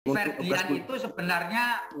Ferdian itu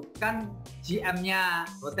sebenarnya bukan GM-nya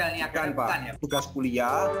Hotel Niagara, bukan, Pak. Ya? Tugas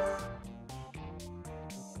kuliah.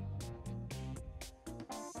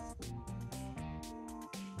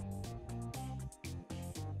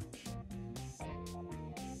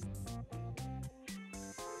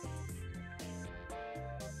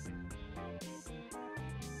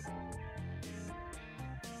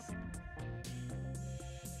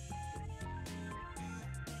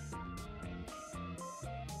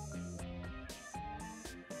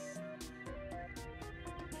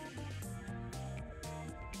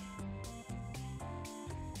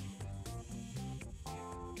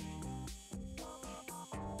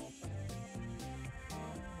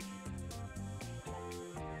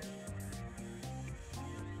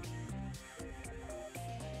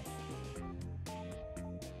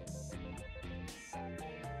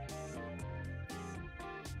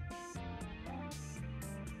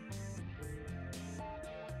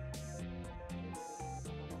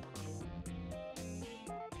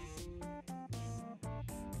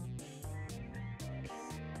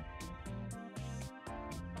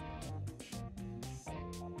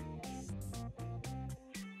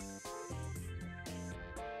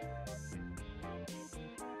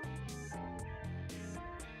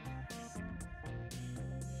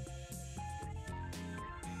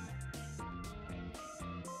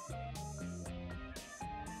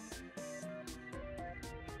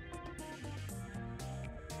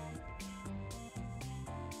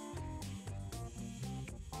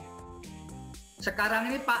 Sekarang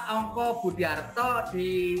ini Pak Ongko Budiarto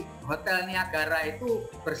di Hotel Niagara itu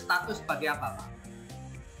berstatus sebagai apa, Pak?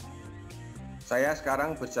 Saya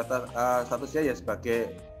sekarang statusnya ya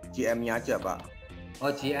sebagai GM-nya aja, Pak. Oh,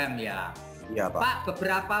 GM ya. Iya, Pak. Pak,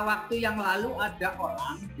 beberapa waktu yang lalu ada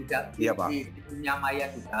orang iya, Pak, di dunia maya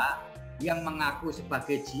juga yang mengaku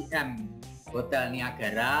sebagai GM Hotel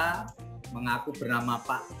Niagara, mengaku bernama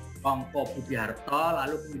Pak Ongko Budiharto,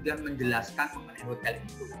 lalu kemudian menjelaskan mengenai hotel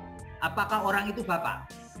itu. Apakah orang itu Bapak?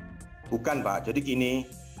 Bukan, Pak. Jadi gini,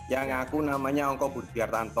 yang ngaku namanya Ongko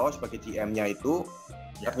Budihartanto sebagai GM-nya itu,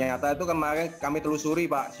 ya, ternyata itu kemarin kami telusuri,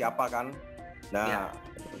 Pak, siapa kan. Nah, ya,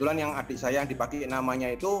 kebetulan yang adik saya yang dipakai namanya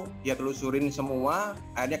itu, dia telusurin semua,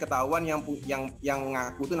 akhirnya ketahuan yang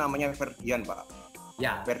ngaku itu namanya Ferdian, Pak.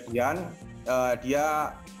 Ya. Ferdian,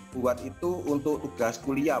 dia buat itu untuk tugas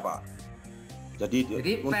kuliah, Pak. Jadi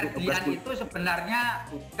Ferdian itu sebenarnya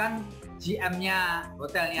bukan GM-nya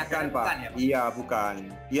Hotel Niagara, bukan, ya, Pak? Iya,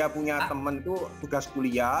 bukan. Dia punya temen tuh tugas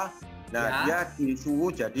kuliah. Nah, ya, dia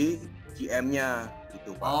disuruh jadi GM-nya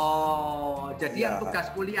gitu, Pak. Oh, jadi ya, yang tugas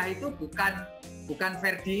kuliah itu bukan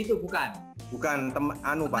Ferdi itu, bukan? Bukan,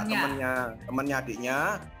 Pak, temennya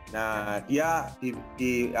adiknya. Nah, dia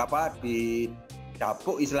didapuk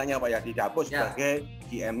istilahnya, Pak, ya, didapuk sebagai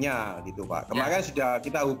GM-nya gitu, Pak. Kemarin sudah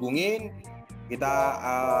kita hubungin, kita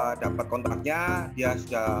dapat kontaknya, dia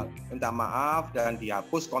sudah minta maaf dan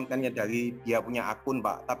dihapus kontennya dari dia punya akun,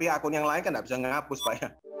 Pak. Tapi akun yang lain kan nggak bisa ngehapus, Pak,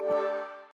 ya.